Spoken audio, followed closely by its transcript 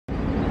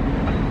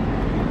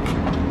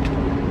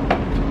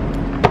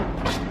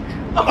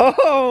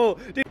Oh!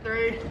 Dude.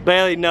 3,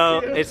 Bailey,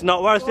 no, 2, it's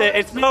not worth it.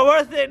 It's not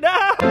worth it.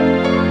 No!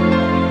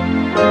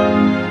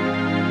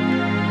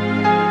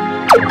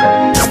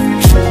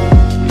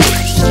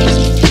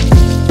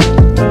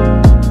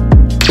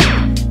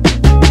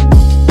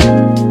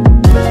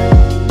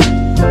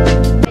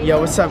 Yo,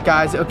 what's up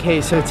guys?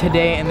 Okay, so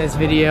today in this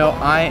video,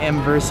 I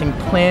am versing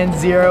Plan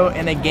Zero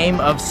in a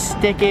game of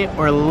stick it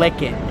or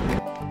lick it.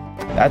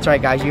 That's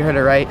right guys, you heard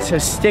it right. So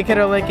stick it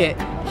or lick it.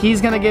 He's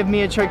gonna give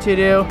me a trick to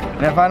do,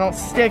 and if I don't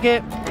stick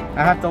it,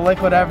 I have to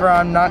lick whatever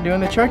I'm not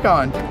doing the trick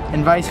on,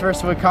 and vice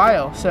versa with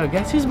Kyle. So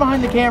guess who's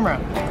behind the camera?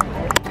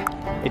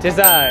 It is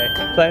I,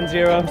 Plan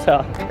Zero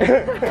himself.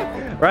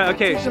 Right,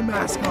 okay. Take the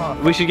mask off.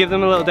 We should give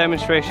them a little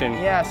demonstration.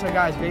 Yeah, so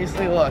guys,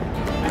 basically look.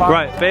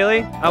 Right,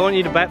 Bailey, I want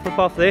you to backflip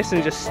off this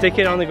and just stick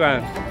it on the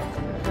ground.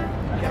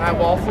 Can I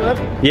wall flip?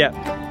 Yeah.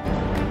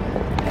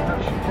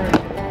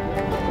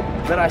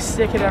 But I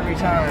stick it every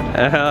time.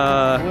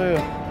 Blue.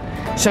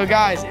 So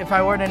guys, if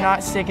I were to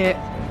not stick it,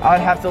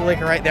 I'd have to lick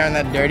it right there on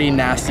that dirty,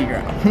 nasty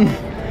ground.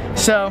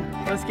 So,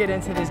 let's get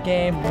into this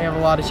game. We have a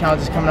lot of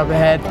challenges coming up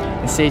ahead.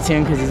 And stay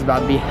tuned because it's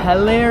about to be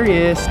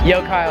hilarious.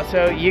 Yo, Kyle,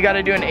 so you got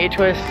to do an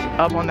A-twist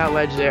up on that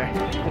ledge there.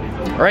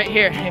 Right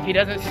here. If he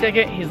doesn't stick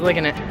it, he's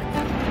licking it.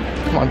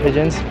 Come on,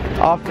 pigeons.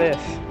 Off this.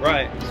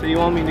 Right, so you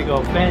want me to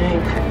go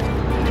bang?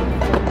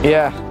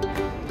 Yeah.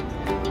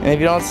 And if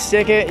you don't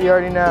stick it, you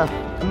already know.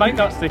 I might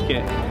not stick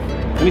it.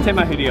 Let me take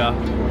my hoodie off.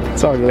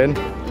 It's all good.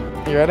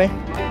 You ready?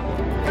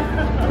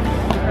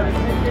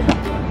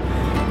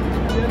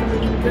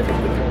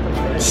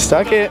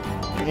 Stuck it.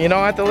 You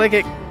don't have to lick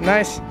it.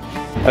 Nice.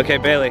 Okay,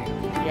 Bailey.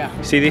 Yeah.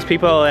 See these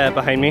people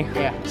behind me?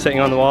 Yeah. Sitting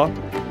on the wall?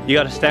 You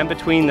gotta stand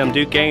between them,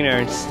 do gainer,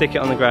 and stick it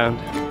on the ground.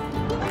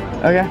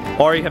 Okay.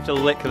 Or you have to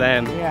lick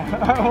them.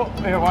 Yeah. Oh,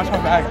 here, watch my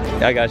back.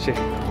 I got you.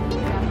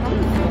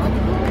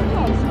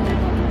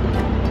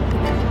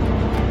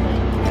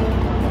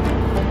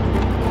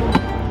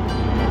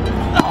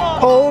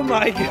 Oh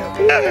my god.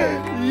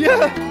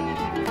 Yeah.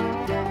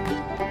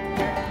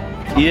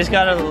 You just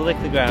gotta lick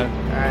the ground.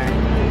 Alright.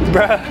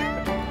 Bruh.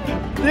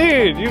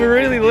 Dude, you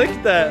really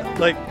licked that.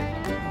 Like,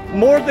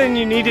 more than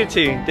you needed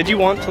to. Did you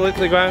want to lick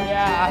the ground?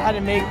 Yeah, I had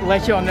to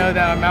let y'all know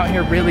that I'm out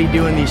here really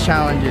doing these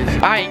challenges.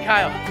 Alright,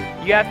 Kyle.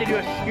 You have to do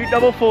a scoot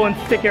double full and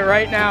stick it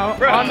right now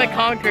on the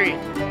concrete.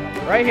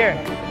 Right here.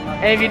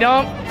 And if you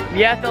don't,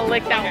 you have to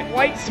lick that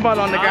white spot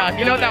on the ground.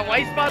 You know what that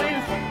white spot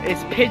is?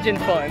 It's pigeon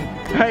fun.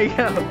 There you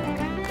go.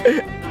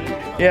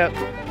 Yep.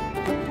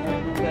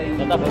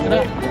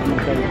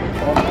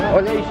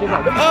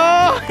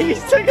 Oh, he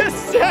took a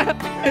step.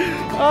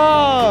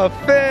 Oh,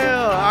 Phil.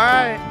 All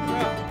right.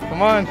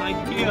 Come on.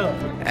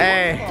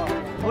 Hey.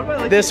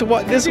 This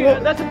one.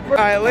 All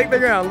right, lick the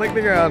ground. Lick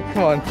the ground.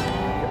 Come on.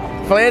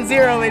 Plan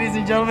Zero, ladies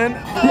and gentlemen.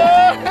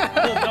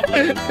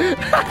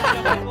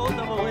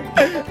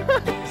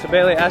 So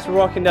Bailey, as we're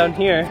walking down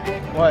here,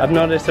 What? I've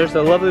noticed there's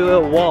a lovely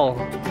little wall,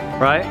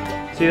 right?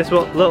 See this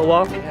little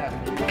wall? Yeah.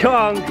 Come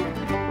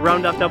on,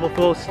 round up double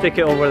full, stick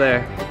it over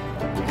there.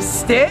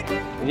 Stick?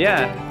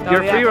 Yeah,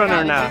 you're a free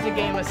runner now. This is a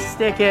game of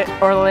stick it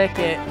or lick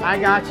it. I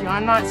got you.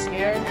 I'm not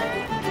scared.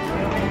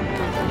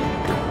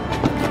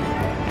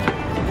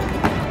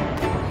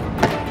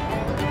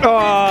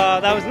 Oh,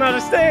 that was not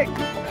a stick.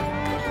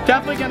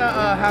 Definitely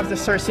gonna have to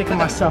start sticking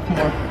myself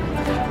more.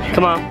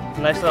 Come on,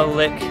 nice little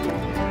lick.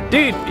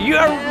 Dude, you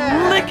are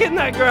licking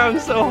that ground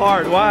so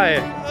hard. Why?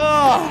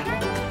 Oh,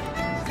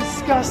 it's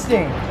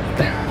disgusting.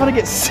 I'm gonna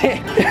get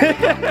sick.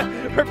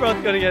 We're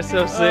both gonna get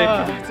so sick.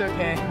 It's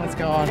okay. Let's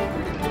go on.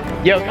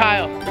 Yo,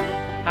 Kyle.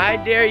 I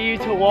dare you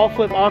to wall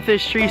flip off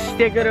this tree,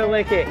 stick it or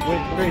lick it.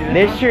 Which tree?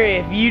 This tree.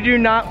 If you do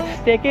not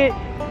stick it,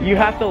 you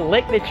have to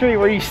lick the tree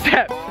where you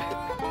step.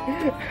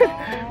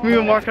 We've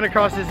been walking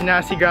across this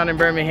nasty ground in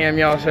Birmingham,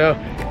 y'all, so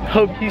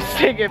hope you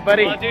stick it,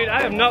 buddy. Oh, dude,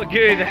 I am not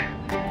good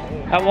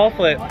at wall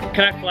flip.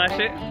 Can I flash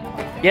it?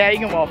 Yeah, you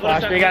can wall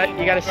flash, but you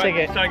gotta stick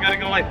it. So I gotta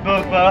go like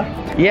boom.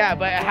 Yeah,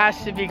 but it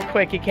has to be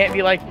quick. It can't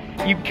be like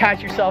you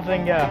catch yourself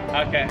and go.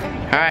 Okay.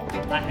 All right.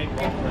 I hate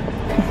wall flip.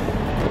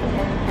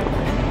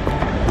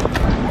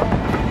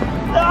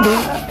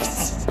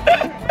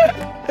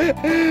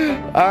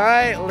 All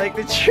right, lick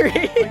the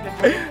tree.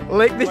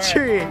 Lick the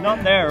tree.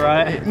 Not there,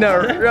 right? No,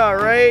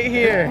 right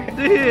here.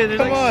 Dude, there's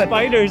Come like on.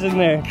 spiders in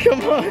there.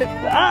 Come on.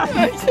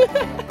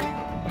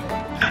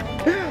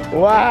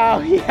 Wow,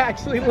 he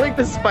actually licked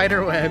the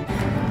spider web.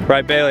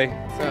 Right, Bailey.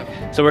 What's up?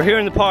 So we're here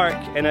in the park,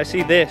 and I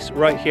see this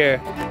right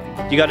here.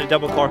 You got to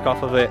double cork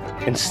off of it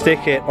and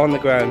stick it on the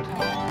ground.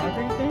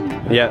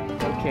 Everything? Yeah.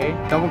 Okay,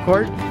 double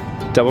cork.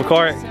 Double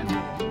cork.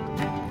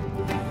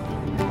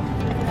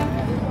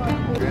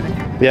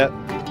 Yep.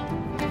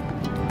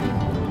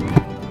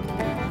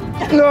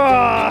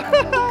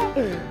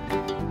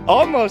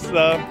 Almost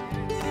though.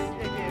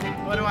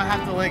 What do I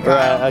have to lick?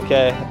 Right,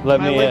 okay. Let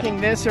Am I me.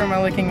 licking this or am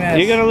I licking this?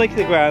 You're gonna lick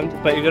the ground,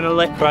 but you're gonna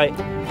lick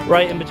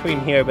right in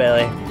between here,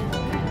 Bailey.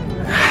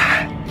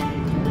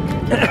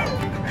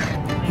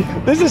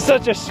 This is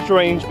such a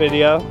strange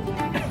video.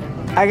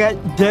 I got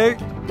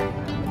dirt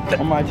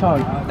on my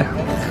tongue.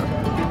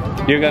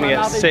 You're gonna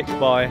get sick,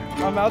 boy.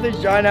 My mouth is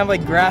dry and I have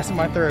like grass in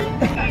my throat.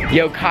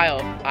 Yo,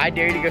 Kyle, I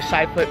dare you to go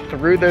side flip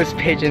through those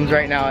pigeons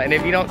right now. And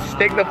if you don't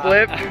stick the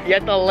flip, you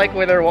have to lick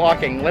where they're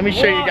walking. Let me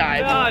show you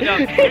guys. No.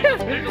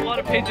 There's a lot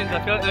of pigeons. I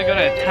feel like they're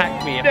gonna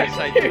attack me if I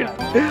side do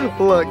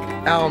that. Look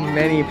how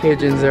many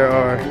pigeons there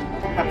are.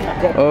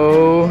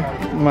 Oh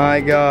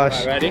my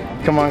gosh. Right, ready?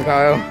 Come on,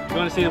 Kyle. You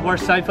wanna see the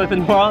worst side flip in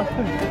the world?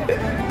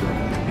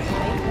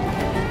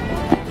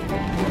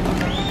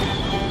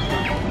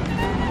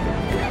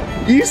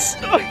 You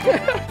stuck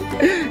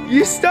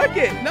You stuck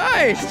it.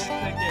 Nice.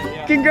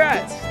 Yeah.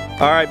 Congrats.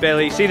 All right,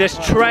 Bailey. See this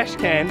trash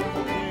can?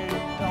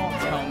 Don't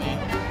tell me.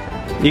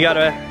 You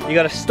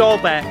gotta stall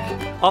back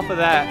off of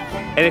that,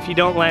 and if you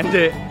don't land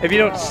it, if you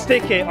don't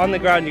stick it on the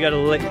ground, you gotta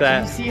lick You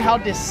that. see how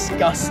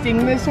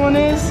disgusting this one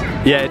is?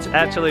 Yeah, it's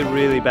actually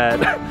really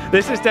bad.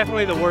 This is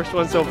definitely the worst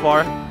one so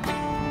far.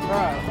 Bro.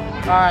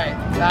 All right.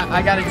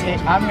 I'm gonna do it.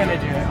 I'm gonna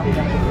do it.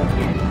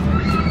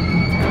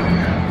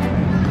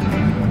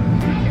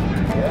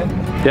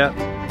 Yep.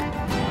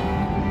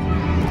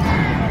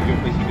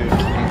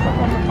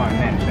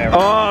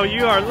 Oh,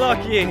 you are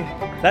lucky.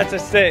 That's a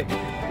stick.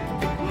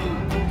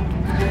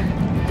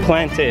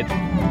 Planted.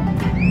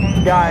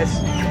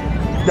 Guys,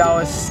 that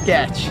was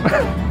sketch.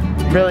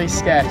 Really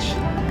sketch.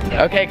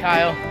 Okay,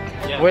 Kyle.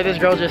 Yeah. Where this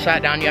girl just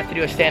sat down, you have to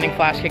do a standing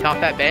flash kick off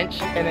that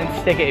bench and then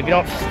stick it. If you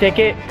don't stick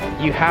it,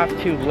 you have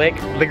to lick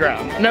the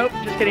ground. Nope,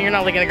 just kidding. You're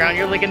not licking the ground.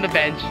 You're licking the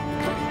bench.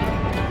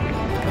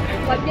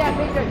 Like, yeah,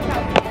 make it.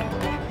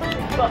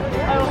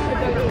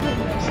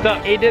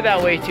 Stop. He did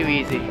that way too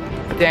easy.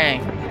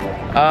 Dang.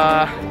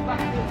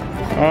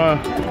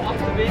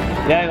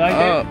 Yeah, you like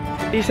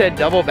it? He said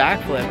double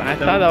backflip. I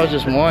thought that was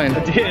just one.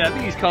 Dude, I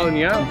think he's calling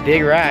you out.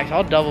 Big racks.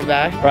 I'll double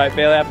back. All right,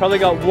 Bailey, I probably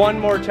got one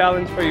more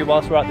challenge for you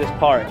whilst we're at this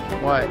park.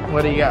 What?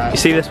 What do you got? You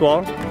see this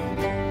wall?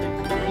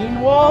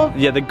 Green wall?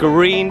 Yeah, the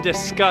green,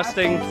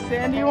 disgusting.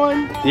 Sandy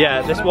one?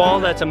 Yeah, this wall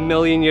that's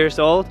 1,000,000 years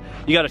old.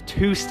 You got a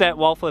 2-step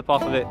wall flip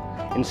off of it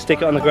and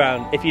stick it on the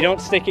ground. If you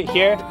don't stick it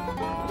here,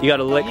 you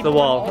gotta lick the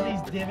wall. All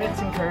these divots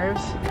and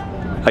curves.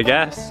 I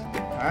guess.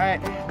 All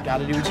right,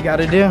 gotta do what you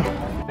gotta do.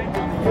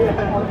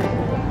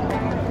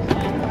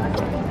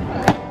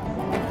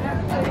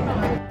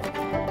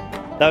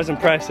 That was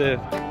impressive.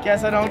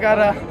 Guess I don't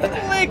gotta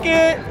lick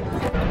it.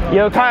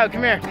 Yo, Kyle,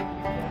 come here.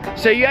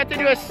 So you have to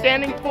do a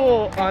standing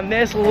pull on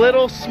this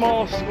little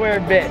small square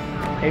bit.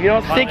 If you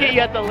don't stick it,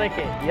 you have to lick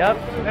it. Yep.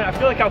 Man, I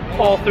feel like I'll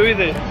fall through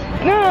this.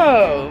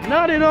 No,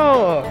 not at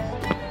all.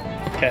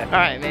 Okay. All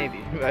right, maybe.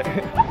 But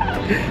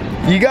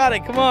you got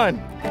it. Come on.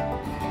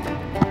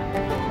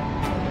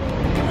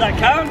 Does that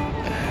count?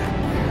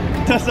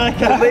 Does that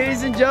count?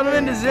 Ladies and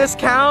gentlemen, does this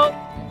count?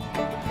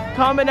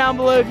 Comment down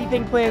below if you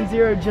think Plan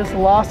Zero just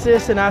lost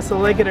this and has to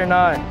lick it or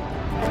not.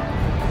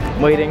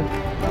 Waiting.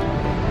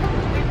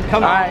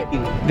 Come on. All right,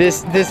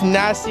 this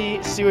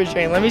nasty sewage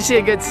drain. Let me see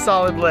a good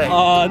solid lick.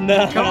 Oh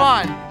no. Come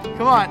on,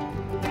 come on.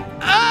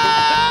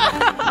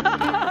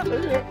 Ah!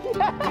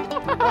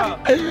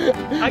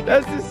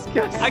 That's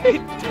disgusting. I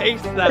can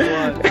taste that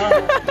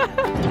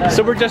one.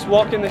 So we're just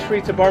walking the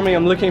streets of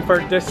Birmingham looking for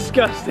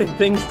disgusting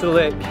things to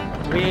lick.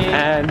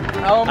 And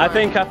I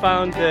think I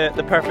found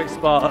the perfect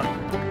spot.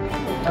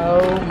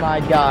 Oh my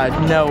God,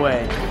 no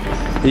way.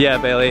 Yeah,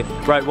 Bailey.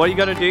 Right, what you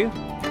gotta do?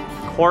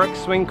 Cork,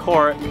 swing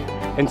cork,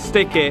 and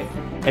stick it.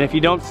 And if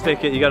you don't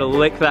stick it, you gotta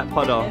lick that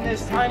puddle. In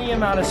this tiny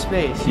amount of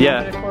space.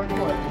 Yeah.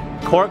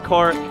 Cork.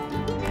 Cork,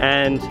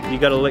 and you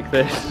gotta lick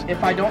this.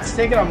 If I don't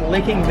stick it, I'm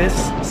licking this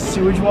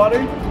sewage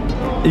water.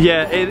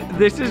 Yeah,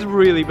 this is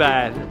really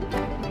bad.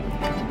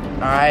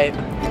 All right,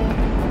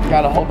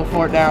 gotta hold the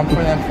fort down for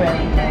them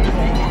fans.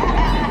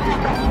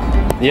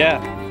 Yeah,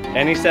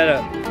 any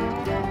setup.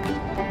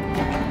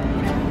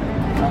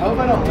 I hope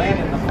I don't land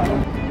in the puddle.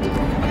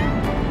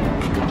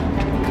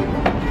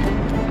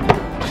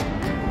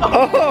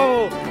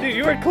 Oh, dude,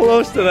 you were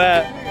close to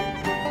that.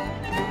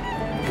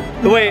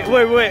 Wait.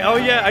 Oh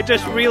yeah, I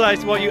just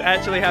realized what you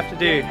actually have to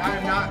do.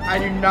 I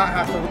do not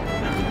have to.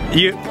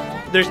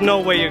 There's no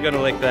way you're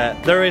gonna lick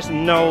that. There is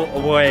no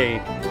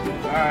way.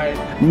 All right.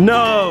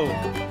 No.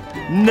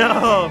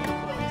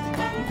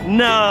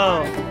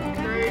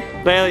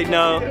 Bailey,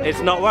 no, it's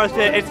not worth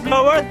it. It's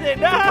not worth it,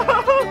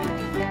 no.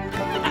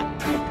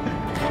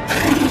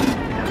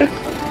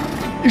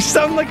 You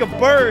sound like a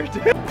bird.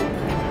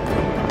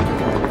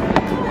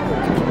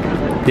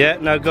 Yeah,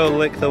 now go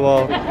lick the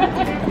wall.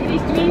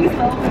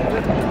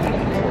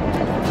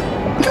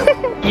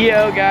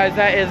 Yo guys,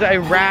 that is a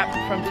wrap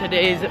from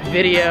today's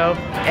video,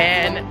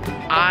 and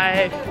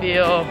I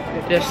feel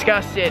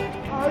disgusted.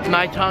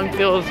 My tongue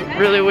feels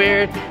really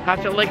weird. I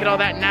have to lick at all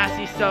that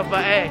nasty stuff,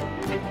 but hey,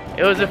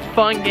 it was a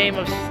fun game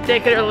of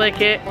stick it or lick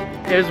it.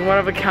 It was one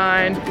of a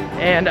kind,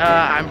 and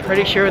I'm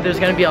pretty sure there's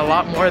gonna be a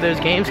lot more of those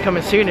games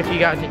coming soon if you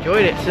guys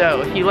enjoyed it.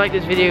 So if you like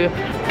this video,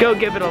 go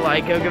give it a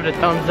like, go give it a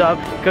thumbs up,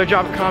 go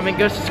drop a comment,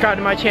 go subscribe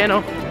to my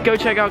channel, go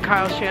check out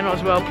Kyle's channel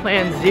as well,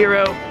 Plan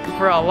Zero.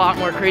 for a lot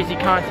more crazy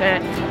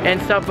content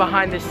and stuff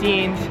behind the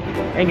scenes.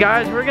 And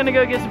guys, we're gonna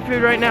go get some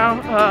food right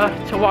now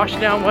to wash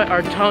down what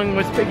our tongue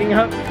was picking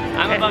up.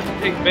 I'm about to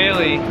take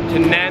Bailey to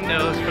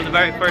Nando's for the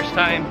very first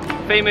time.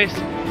 Famous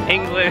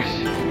English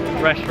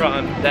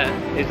restaurant that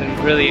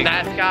isn't really...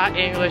 That's got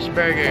English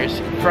burgers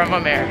from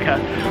America.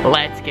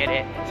 Let's get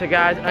it. So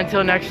guys,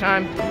 until next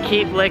time,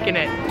 keep licking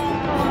it.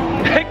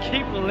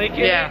 Keep licking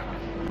it? Yeah.